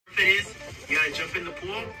You gotta jump in the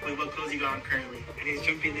pool with what clothes you got on currently. And he's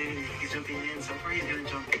jumping in. He's jumping in. So far, he's gonna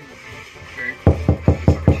jump in.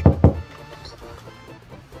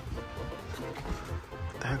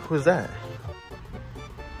 What the heck was that?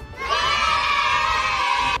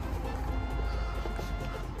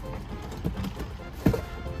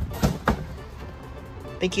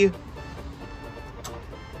 Thank you.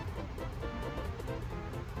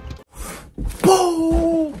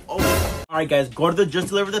 Boom! Oh. Alright guys, Gordo just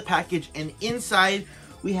delivered the package, and inside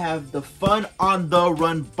we have the Fun on the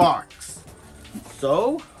Run box.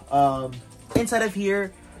 So, inside of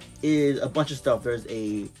here is a bunch of stuff. There's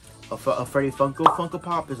a Freddy Funko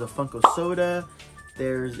Pop, there's a Funko Soda,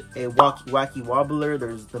 there's a Wacky Wobbler,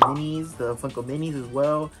 there's the minis, the Funko minis as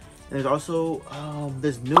well. And there's also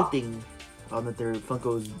this new thing that their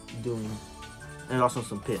Funko is doing. And there's also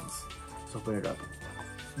some pins. So open it up.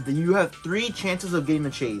 You have 3 chances of getting a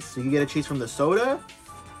chase. So you get a chase from the soda,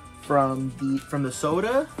 from the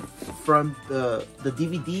soda, from the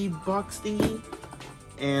DVD box thingy,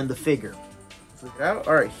 and the figure. Check it out.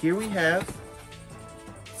 All right, here we have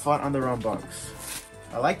Fun on the Run box.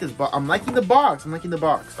 I like this box. I'm liking the box. I'm liking the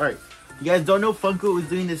box. All right. You guys don't know, Funko is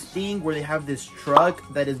doing this thing where they have this truck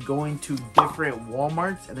that is going to different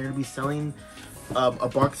Walmarts, and they're gonna be selling a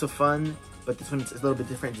box of Fun. But this one is a little bit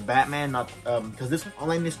different. It's Batman, not because this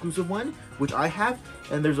online exclusive one, which I have,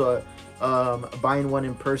 and there's a buying one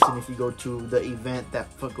in person if you go to the event that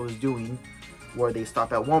Funko is doing, where they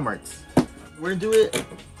stop at Walmarts. We're gonna do it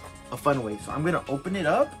a fun way. So I'm gonna open it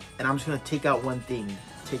up, and I'm just gonna take out one thing.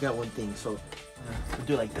 Take out one thing. So we'll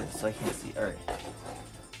do it like this, so I can't see. All right,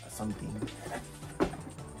 something.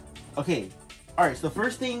 Okay. All right. So the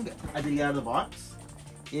first thing I did get out of the box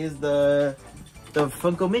is the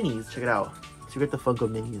Funko minis. Check it out. So you get the Funko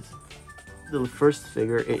minis. The first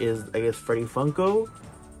figure, it is, I guess, Freddy Funko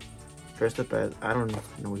dressed up as, I don't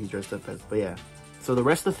know what he's dressed up as, but yeah. So the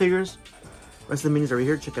rest of the figures, rest of the minis are right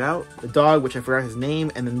here. Check it out. The dog, which I forgot his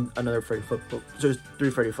name, and then another Freddy Funko. So there's 3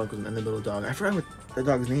 Freddy Funkos and the little dog. I forgot what the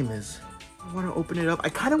dog's name is. I want to open it up. I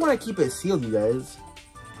kind of want to keep it sealed, you guys.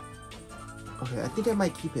 Okay, I think I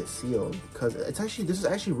might keep it sealed because it's actually, this is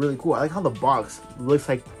actually really cool. I like how the box looks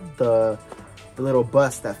like the little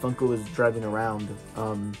bus that Funko is driving around,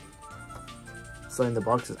 selling the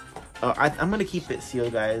boxes. I'm gonna keep it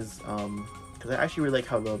sealed, guys, because I actually really like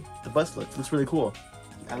how the bus looks. It looks really cool.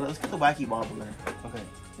 Let's get the Wacky Wobbler. Okay.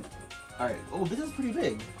 All right. Oh, this is pretty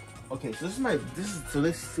big. Okay, so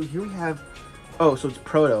so here we have. Oh, so it's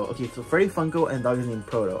Proto. Okay, so Freddy Funko and dog is named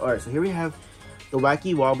Proto. All right, so here we have the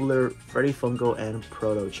Wacky Wobbler, Freddy Funko, and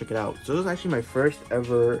Proto. Check it out. So this is actually my first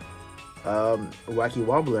ever Wacky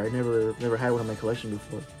Wobbler. I never had one in my collection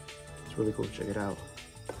before. It's really cool. Check it out.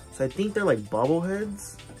 So I think they're like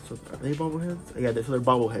bobbleheads. So are they bobbleheads? Yeah, they're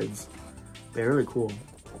bobbleheads. They're really cool.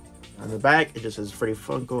 On the back, it just says Freddy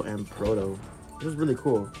Funko and Proto. This is really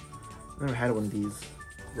cool. I never had one of these.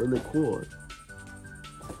 Really cool.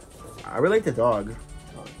 I really like the dog.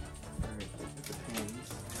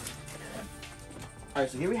 Alright,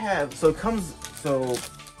 so here we have, so it comes, so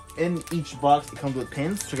in each box it comes with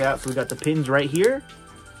pins. Check it out. So we got the pins right here.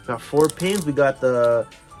 We got 4 pins. We got the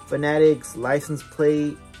Fanatics license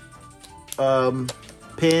plate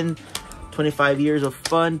pin, 25 years of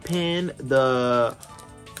fun pin, the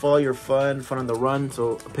Follow Your Fun on the Run,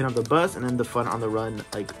 so a pin on the bus, and then the Fun on the Run,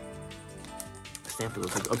 like, stamp it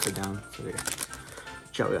looks like upside down. So there.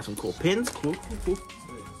 Check out, we got some cool pins. Cool.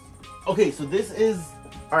 Okay, so this is,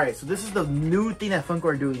 alright, so this is the new thing that Funko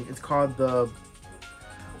are doing. It's called the,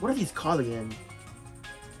 what are these called again?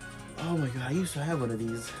 Oh my god, I used to have one of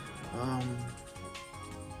these. I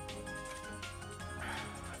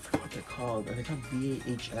forgot what they're called. Are they called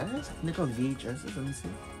VHS? I think they're called VHSs. Let me see.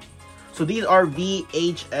 So these are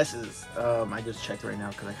VHSs. I just checked right now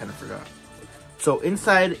because I kind of forgot. So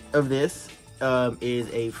inside of this is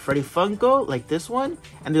a Freddy Funko, like this one,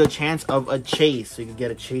 and there's a chance of a chase. So you can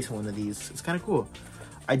get a chase on one of these. It's kind of cool.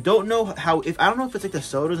 I don't know how, I don't know if it's like the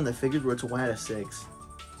sodas and the figures where it's 1 out of 6.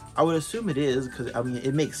 I would assume it is, because I mean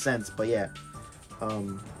it makes sense, but yeah.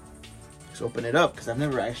 Let's open it up because I've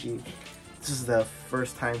never actually, this is the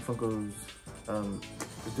first time Funko's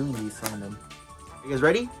doing these, selling them. You guys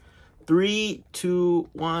ready? 3, 2,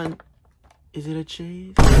 1. Is it a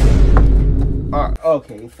chase?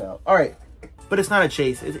 Okay, it fell. Alright. But it's not a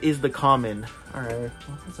chase, it is the common. Alright,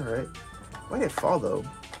 well, that's alright. Why did it fall though?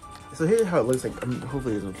 So here's how it looks like. I mean,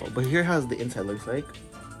 hopefully it doesn't fall. But here's how the inside looks like.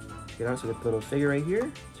 Check it out. So we got the little figure right here.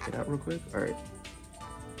 Check it out real quick. Alright.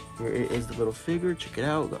 Here it is, the little figure. Check it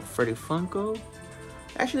out. We got Freddy Funko.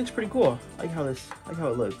 Actually looks pretty cool. I like how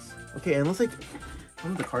it looks. Okay, and it looks like I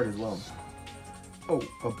want the card as well. Oh,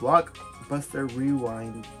 a Blockbuster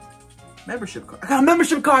Rewind Membership card. I got a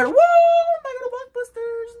membership card. Woo! I got a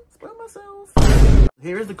Blockbusters. Spoil myself.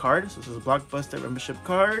 Here's the card. So this is a Blockbuster membership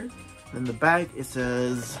card. In the back, it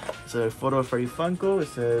says, it's a photo of Freddy Funko. It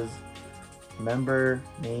says, member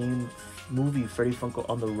name movie Freddy Funko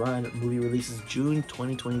on the Run. Movie releases June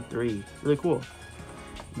 2023. Really cool.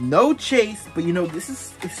 No chase, but you know, it's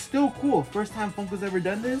still cool. First time Funko's ever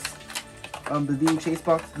done this. The VHS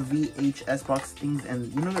box, the VHS box things,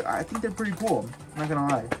 and you know, I think they're pretty cool. I'm not gonna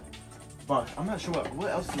lie. But I'm not sure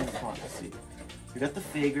what else is in this box. Let's see. We got the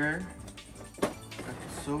figure, got the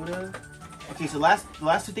soda. Okay, so the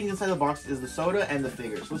last two things inside the box is the soda and the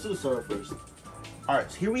figure. So let's do the soda first. All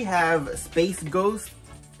right, so here we have Space Ghost.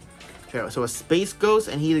 Okay, so a Space Ghost,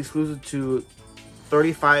 and he's exclusive to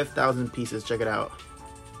 35,000 pieces. Check it out.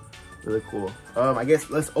 Really cool. I guess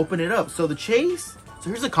let's open it up. So the Chase. So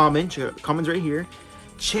here's a comment. Check it out. Comments right here.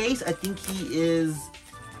 Chase, I think he is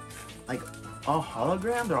like all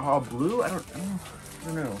holograms or all blue. I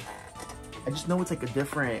don't know. I just know it's like a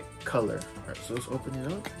different color. All right, so let's open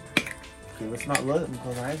it up. Okay, let's not look. Let me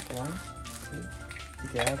close my eyes. Come on.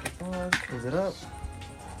 Okay, close it up.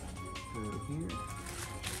 Put it here.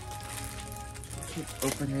 Okay,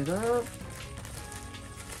 open it up.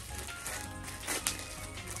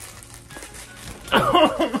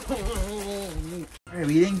 Alright,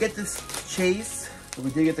 we didn't get this Chase, but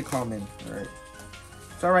we did get the common. Alright.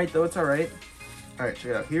 It's alright though, it's alright. Alright, check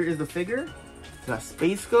it out. Here is the figure. We got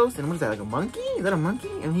Space Ghost, and what is that, like a monkey? Is that a monkey?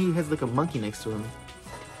 And he has like a monkey next to him.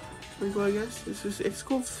 Pretty cool, I guess. It's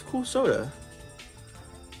cool soda.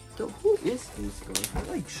 So who is Space Ghost? What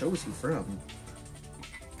like shows he from?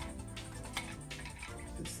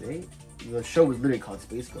 Does it say? The show was literally called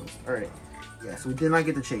Space Ghost. Alright. Yeah, so we did not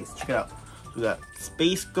get the Chase. Check it out. So we got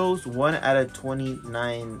Space Ghost, 1 out of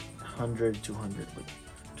 2,900, 200.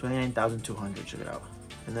 29,200. Check it out.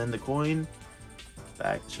 And then the coin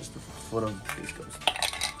back, it's just a photo of Space Ghost.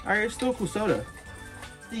 Alright, it's still cool soda.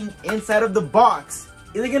 Thing inside of the box.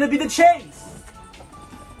 Is it gonna be the Chase?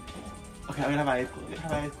 Okay, I'm gonna have my eyes closed.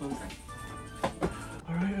 Have my eyes closed.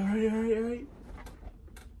 Alright.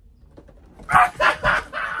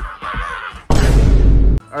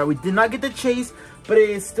 Alright, we did not get the Chase, but it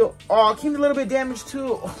is still, it came a little bit damaged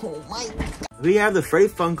too. Oh my God. We have the Freddy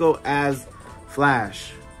Funko as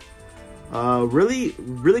Flash. Really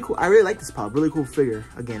cool. I really like this pop. Really cool figure.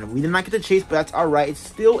 Again, we did not get the Chase, but that's alright. It's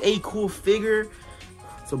still a cool figure.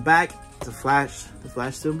 So back to the Flash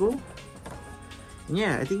symbol. And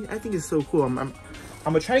yeah, I think it's so cool. I'm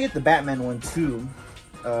gonna try to get the Batman one too,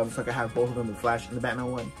 so I can have both of them, the Flash and the Batman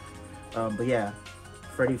one. But yeah,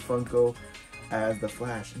 Freddy Funko as the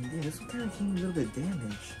Flash. And yeah, this one kind of came a little bit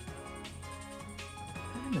damaged.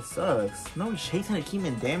 That kind of sucks. No Chase and it came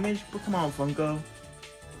in damaged. But come on, Funko.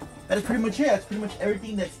 That is pretty much it. That's pretty much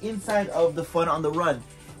everything that's inside of the Fun on the Run.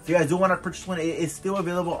 If you guys do want to purchase one, it is still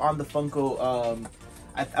available on the Funko.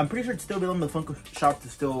 I'm pretty sure it's still available in the Funko shop to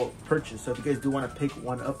still purchase. So if you guys do want to pick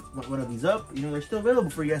one of these up, you know, they're still available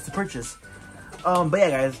for you guys to purchase. But yeah,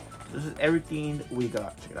 guys, this is everything we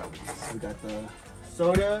got. Check it out. So we got the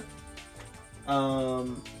soda,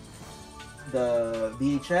 the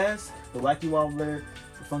VHS, the Wacky Wobbler,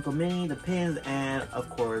 the Funko Mini, the pins, and of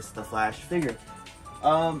course the Flash figure.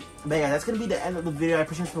 But yeah, that's gonna be the end of the video. I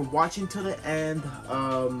appreciate you for watching till the end.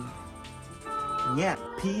 Yeah,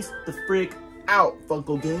 peace the frick out,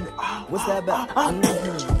 Funko gang. What's that about? Dang,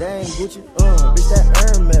 Gucci, bitch, that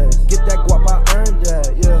Hermes. Get that guap, I earned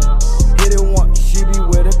that, yeah. Hit it once, she be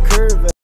with a curve.